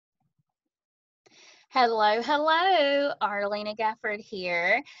Hello, hello, Arlena Gafford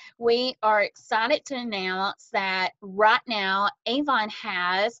here. We are excited to announce that right now Avon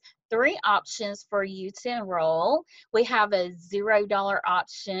has three options for you to enroll. We have a $0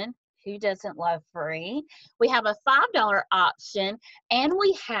 option. Who doesn't love free? We have a $5 option and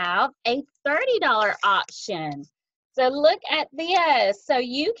we have a $30 option. So look at this. So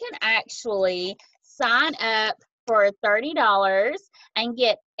you can actually sign up for $30 and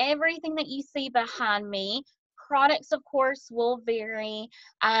get everything that you see behind me. Products, of course, will vary,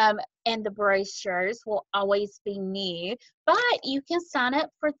 and the brochures will always be new, but you can sign up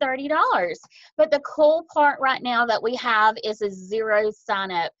for $30. But the cool part right now that we have is a zero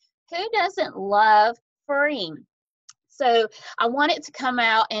sign up. Who doesn't love free? So I wanted to come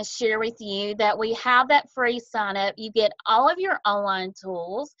out and share with you that we have that free sign up. You get all of your online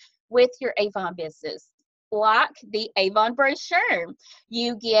tools with your Avon business, like the Avon brochure.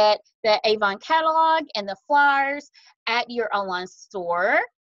 You get the Avon catalog and the flyers at your online store.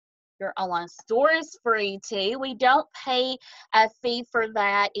 Your online store is free too. We don't pay a fee for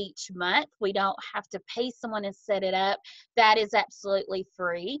that each month. We don't have to pay someone to set it up. That is absolutely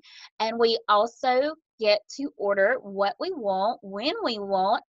free. And we also get to order what we want when we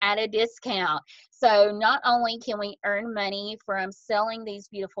want at a discount. So not only can we earn money from selling these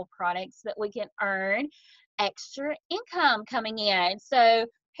beautiful products, but we can earn extra income coming in. So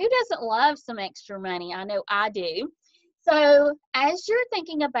who doesn't love some extra money? I know I do. So as you're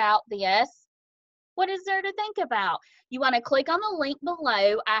thinking about this, what is there to think about? You want to click on the link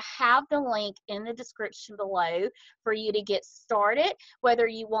below. I have the link in the description below for you to get started, whether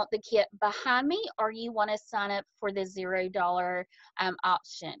you want the kit behind me or you want to sign up for the $0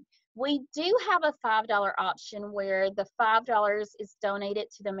 option. We do have a $5 option where the $5 is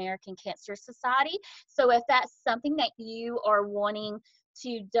donated to the American Cancer Society. So if that's something that you are wanting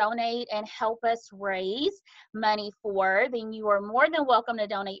to donate and help us raise money for, then you are more than welcome to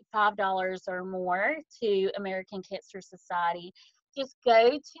donate $5 or more to American Cancer Society. Just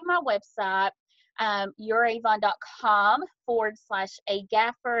go to my website,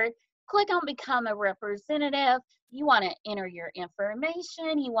 youravon.com/agafford. Click on Become a Representative. You want to enter your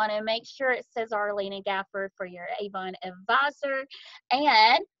information. You want to make sure it says Arlena Gafford for your Avon advisor,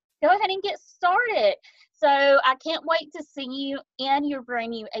 and go ahead and get started. So I can't wait to see you in your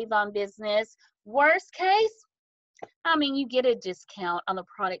brand new Avon business. Worst case, I mean, you get a discount on the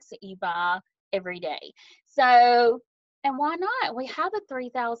products that you buy every day. So, and why not? We have a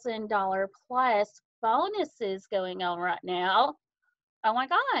 $3,000 plus bonuses going on right now. Oh my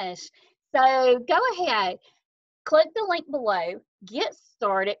gosh. So go ahead, click the link below, get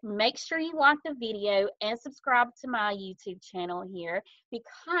started, make sure you like the video and subscribe to my YouTube channel here,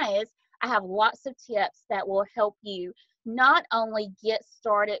 because I have lots of tips that will help you not only get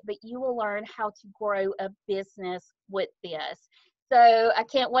started, but you will learn how to grow a business with this. So I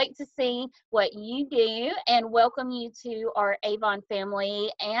can't wait to see what you do and welcome you to our Avon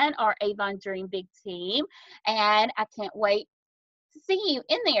family and our Avon Dream Big team. And I can't wait to see you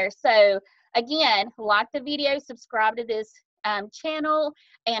in there. So again, like the video, subscribe to this channel,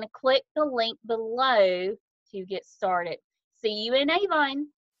 and click the link below to get started. See you in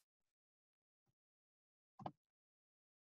Avon.